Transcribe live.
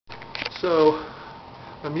So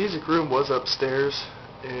my music room was upstairs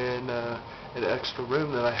in an extra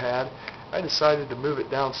room that I had. I decided to move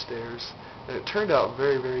it downstairs, and it turned out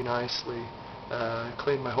very, very nicely. I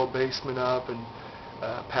cleaned my whole basement up and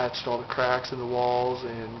patched all the cracks in the walls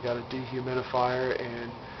and got a dehumidifier,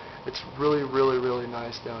 and it's really, really, really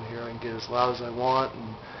nice down here. I can get as loud as I want,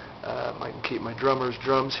 and I can keep my drummer's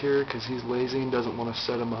drums here because he's lazy and doesn't want to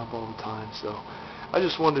set them up all the time. So I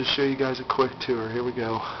just wanted to show you guys a quick tour. Here we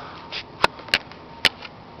go.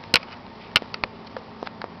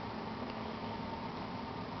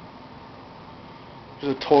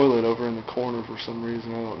 There's a toilet over in the corner for some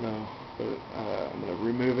reason, I don't know. But I'm going to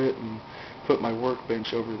remove it and put my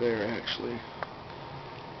workbench over there, actually.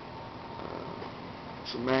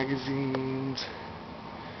 Some magazines,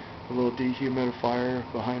 a little dehumidifier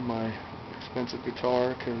behind my expensive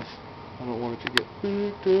guitar because I don't want it to get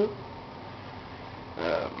picked up.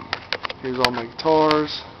 Here's all my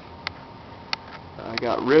guitars. I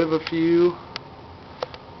got rid of a few,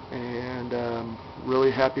 and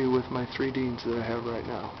really happy with my 3 Deans that I have right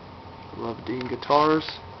now. I love Dean guitars,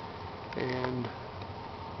 and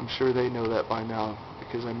I'm sure they know that by now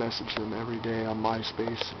because I message them every day on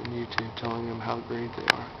MySpace and YouTube telling them how great they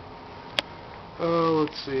are. Oh,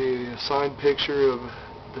 let's see, a signed picture of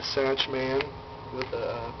the Satch Man with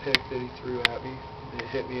a pick that he threw at me. It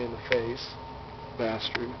hit me in the face,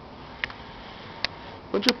 bastard.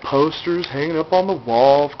 Bunch of posters hanging up on the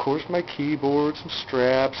wall. Of course, my keyboard, some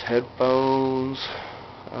straps, headphones,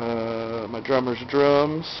 my drummer's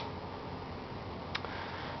drums.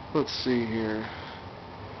 Let's see here.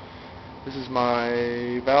 This is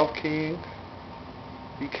my Valve King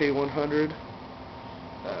VK100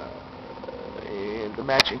 and the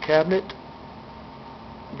matching cabinet.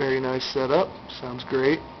 Very nice setup. Sounds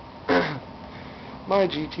great. My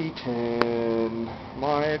GT10,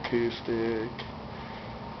 my acoustic.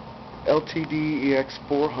 LTD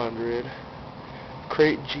EX400,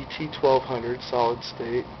 Crate GT1200 solid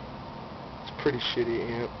state. It's a pretty shitty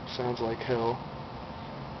amp, sounds like hell.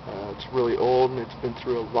 It's really old and it's been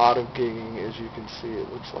through a lot of gigging, as you can see. It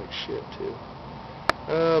looks like shit too.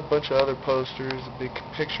 A bunch of other posters, a big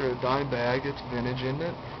picture of Dimebag, it's vintage, isn't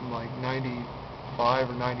it? From like 95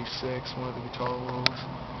 or 96, one of the Guitar Worlds.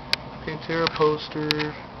 Pantera poster,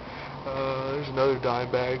 there's another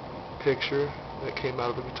Dimebag picture that came out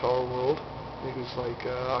of the Guitar World. I think it was like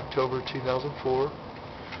October 2004.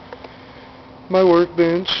 My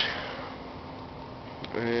workbench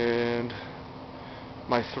and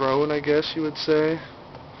my throne, I guess you would say.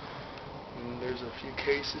 And there's a few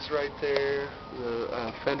cases right there.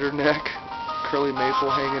 The Fender neck, curly maple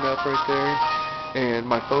hanging up right there. And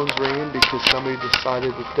my phone's ringing because somebody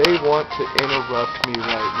decided that they want to interrupt me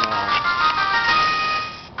right now.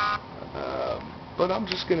 But I'm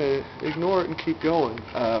just going to ignore it and keep going.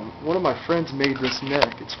 One of my friends made this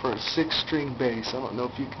neck. It's for a 6-string bass. I don't know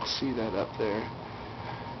if you can see that up there.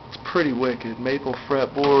 It's pretty wicked. Maple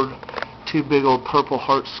fretboard, 2 big old Purple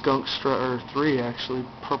Heart skunk stripes, or 3 actually,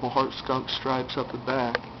 Purple Heart skunk stripes up the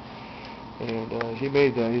back. And he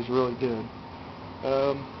made that. He's really good.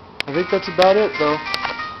 I think that's about it though.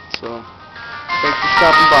 So, thanks for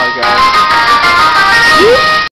stopping by, guys.